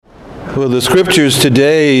Well, the scriptures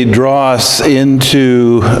today draw us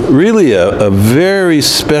into really a very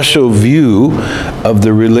special view of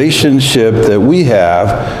the relationship that we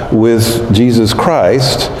have with Jesus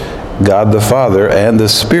Christ, God the Father, and the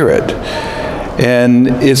Spirit. And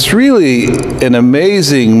it's really an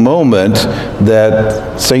amazing moment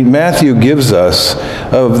that St. Matthew gives us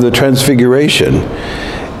of the Transfiguration.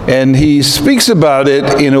 And he speaks about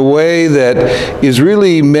it in a way that is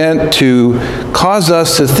really meant to cause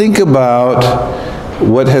us to think about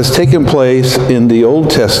what has taken place in the Old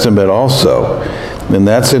Testament also. And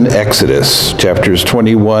that's in Exodus, chapters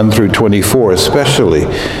 21 through 24 especially.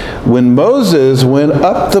 When Moses went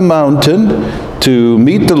up the mountain to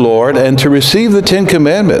meet the Lord and to receive the 10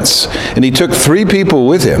 Commandments, and he took 3 people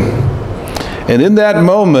with him. And in that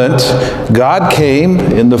moment, God came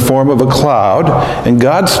in the form of a cloud, and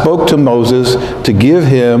God spoke to Moses to give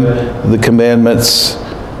him the commandments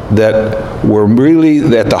that were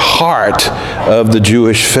really at the heart of the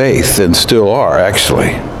Jewish faith, and still are,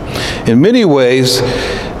 actually. In many ways,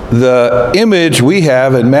 the image we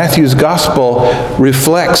have in Matthew's Gospel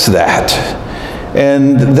reflects that.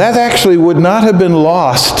 And that actually would not have been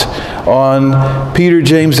lost on Peter,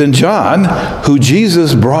 James, and John, who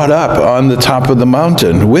Jesus brought up on the top of the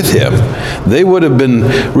mountain with him. They would have been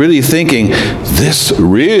really thinking, this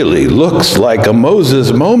really looks like a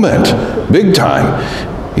Moses moment, big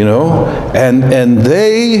time, you know, and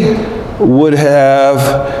they would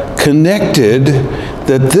have connected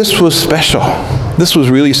that this was special. This was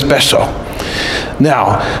really special.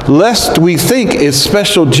 Now, lest we think it's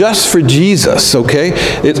special just for Jesus, okay?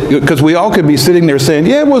 Because we all could be sitting there saying,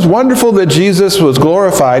 yeah, it was wonderful that Jesus was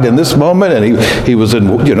glorified in this moment, and he was,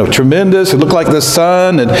 tremendous. It looked like the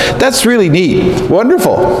sun, and that's really neat.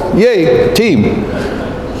 Wonderful. Yay, team.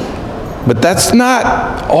 But that's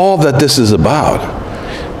not all that this is about.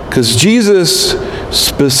 Because Jesus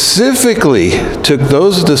specifically took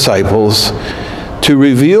those disciples to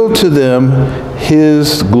reveal to them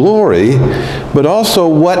his glory, but also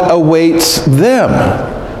what awaits them.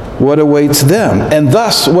 What awaits them, and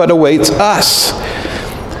thus what awaits us.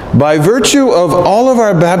 By virtue of all of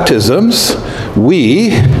our baptisms,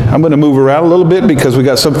 I'm going to move around a little bit because we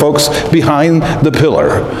got some folks behind the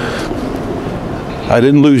pillar. I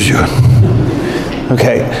didn't lose you.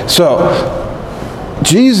 Okay, so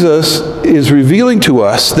Jesus is revealing to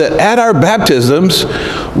us that at our baptisms,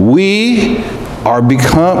 we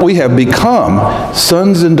have become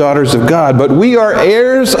sons and daughters of God, but we are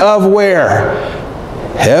heirs of where?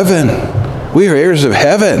 Heaven. We are heirs of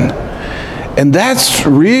heaven. And that's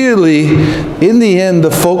really, in the end, the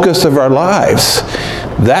focus of our lives.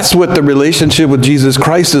 That's what the relationship with Jesus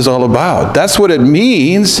Christ is all about. That's what it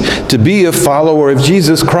means to be a follower of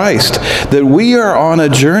Jesus Christ. That we are on a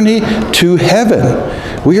journey to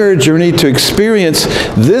heaven. We are a journey to experience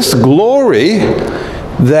this glory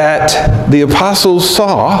that the apostles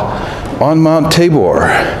saw on Mount Tabor.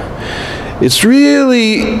 It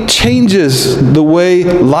really changes the way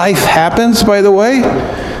life happens, by the way,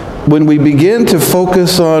 when we begin to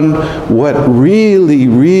focus on what really,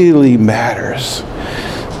 really matters.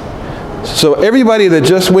 So everybody that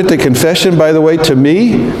just went to confession, by the way, to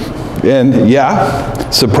me, and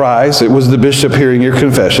yeah, surprise, it was the bishop hearing your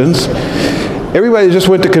confessions. Everybody that just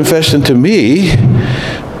went to confession to me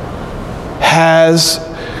has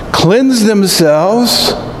cleansed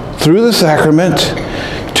themselves through the sacrament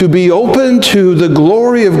to be open to the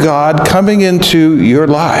glory of God coming into your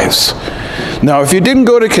lives. Now, if you didn't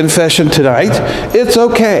go to confession tonight, it's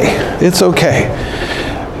okay. It's okay.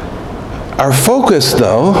 Our focus,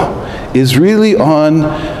 though, is really on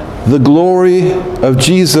the glory of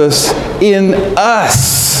Jesus in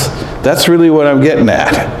us. That's really what I'm getting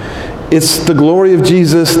at. It's the glory of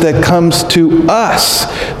Jesus that comes to us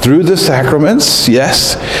through the sacraments,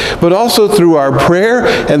 yes, but also through our prayer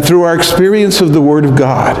and through our experience of the Word of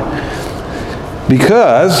God.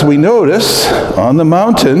 Because we notice on the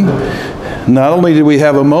mountain, not only did we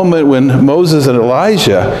have a moment when Moses and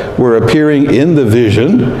Elijah were appearing in the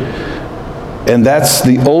vision, and that's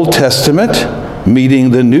the Old Testament meeting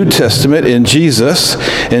the New Testament in Jesus,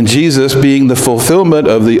 and Jesus being the fulfillment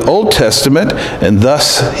of the Old Testament, and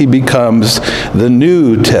thus he becomes the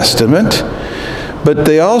New Testament. But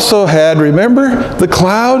they also had, remember, the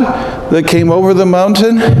cloud that came over the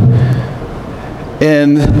mountain?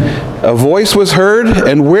 And a voice was heard,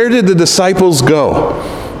 and where did the disciples go?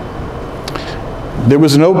 There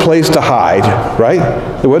was no place to hide, right?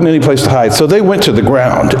 There wasn't any place to hide. So they went to the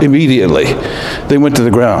ground immediately. They went to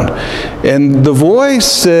the ground. And the voice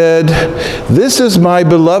said, "This is my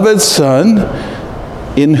beloved Son,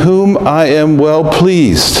 in whom I am well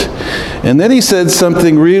pleased." And then he said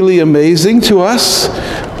something really amazing to us.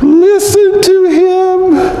 listen to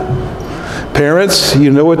him. Parents,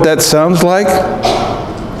 you know what that sounds like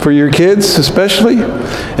for your kids especially?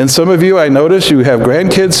 And some of you, I notice you have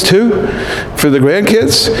grandkids too, for the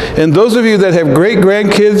grandkids. And those of you that have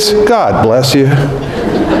great-grandkids, God bless you.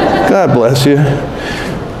 God bless you.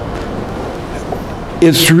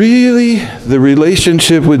 It's really the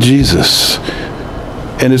relationship with Jesus.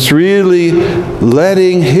 And it's really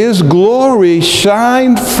letting his glory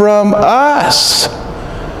shine from us.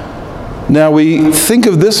 Now we think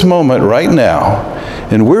of this moment right now,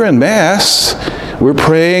 and we're in Mass, we're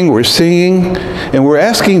praying, we're singing, and we're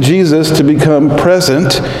asking Jesus to become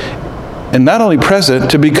present, and not only present,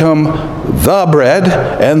 to become the bread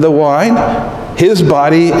and the wine, his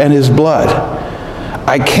body and his blood.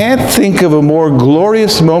 I can't think of a more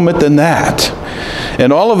glorious moment than that.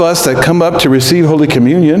 And all of us that come up to receive Holy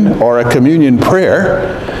Communion or a communion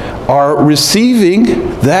prayer are receiving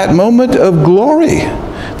that moment of glory,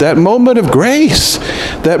 that moment of grace,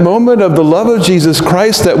 that moment of the love of Jesus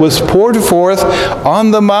Christ that was poured forth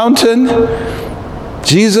on the mountain.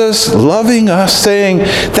 Jesus loving us, saying,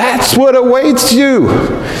 that's what awaits you.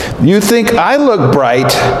 You think I look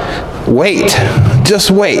bright? Wait, just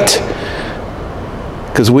wait.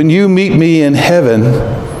 Because when you meet me in heaven,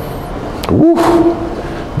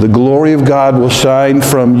 the glory of God will shine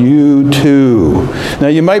from you too. Now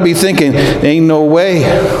you might be thinking, ain't no way,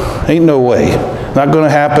 not going to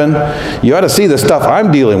happen. You ought to see the stuff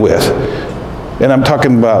I'm dealing with. And I'm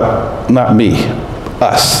talking about not me,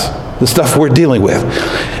 us, the stuff we're dealing with.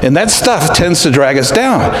 And that stuff tends to drag us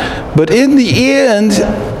down. But in the end,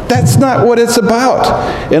 that's not what it's about.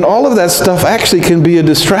 And all of that stuff actually can be a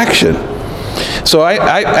distraction. So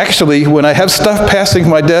I actually, when I have stuff passing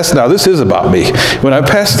my desk, now this is about me. When I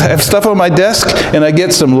have stuff on my desk and I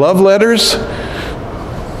get some love letters,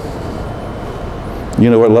 you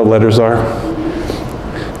know what love letters are?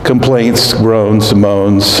 Complaints, groans,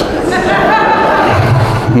 moans.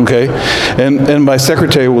 Okay? And my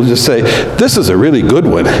secretary will just say, this is a really good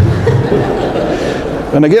one.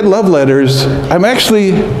 When I get love letters, I'm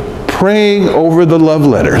actually praying over the love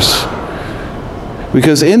letters.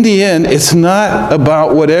 Because in the end, it's not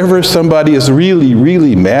about whatever somebody is really,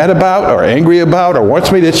 really mad about or angry about or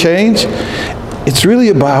wants me to change. It's really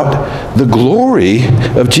about the glory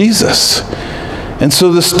of Jesus. And so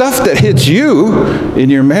the stuff that hits you in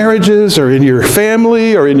your marriages or in your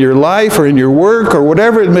family or in your life or in your work or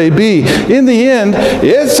whatever it may be, in the end,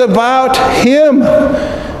 it's about him.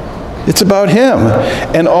 It's about him.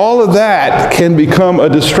 And all of that can become a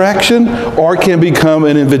distraction or can become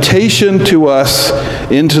an invitation to us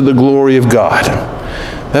into the glory of God.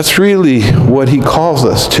 That's really what he calls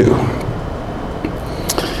us to.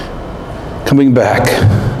 Coming back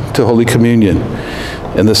to Holy Communion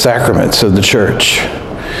and the sacraments of the church.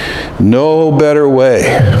 No better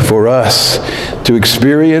way for us to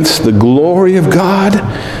experience the glory of God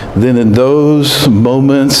than in those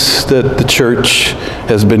moments that the church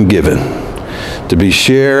has been given. To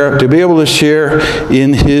be able to share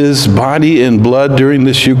in his body and blood during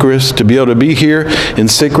this Eucharist, to be able to be here in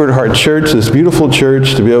Sacred Heart Church, this beautiful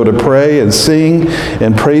church, to be able to pray and sing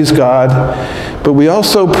and praise God. But we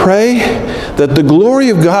also pray that the glory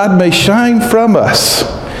of God may shine from us,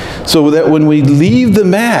 so that when we leave the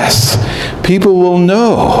Mass, people will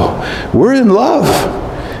know we're in love,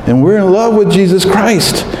 and we're in love with Jesus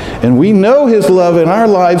Christ. And we know his love in our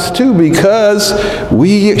lives too, because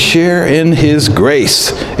we share in his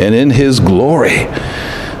grace and in his glory.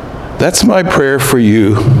 That's my prayer for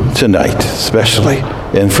you tonight, especially,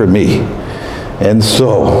 and for me. And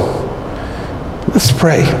so, let's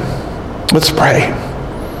pray. Let's pray.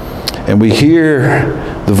 And we hear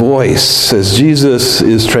the voice as Jesus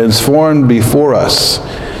is transformed before us.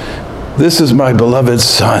 This is my beloved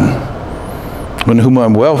Son, in whom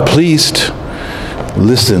I'm well pleased.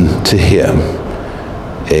 Listen to him.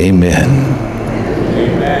 Amen.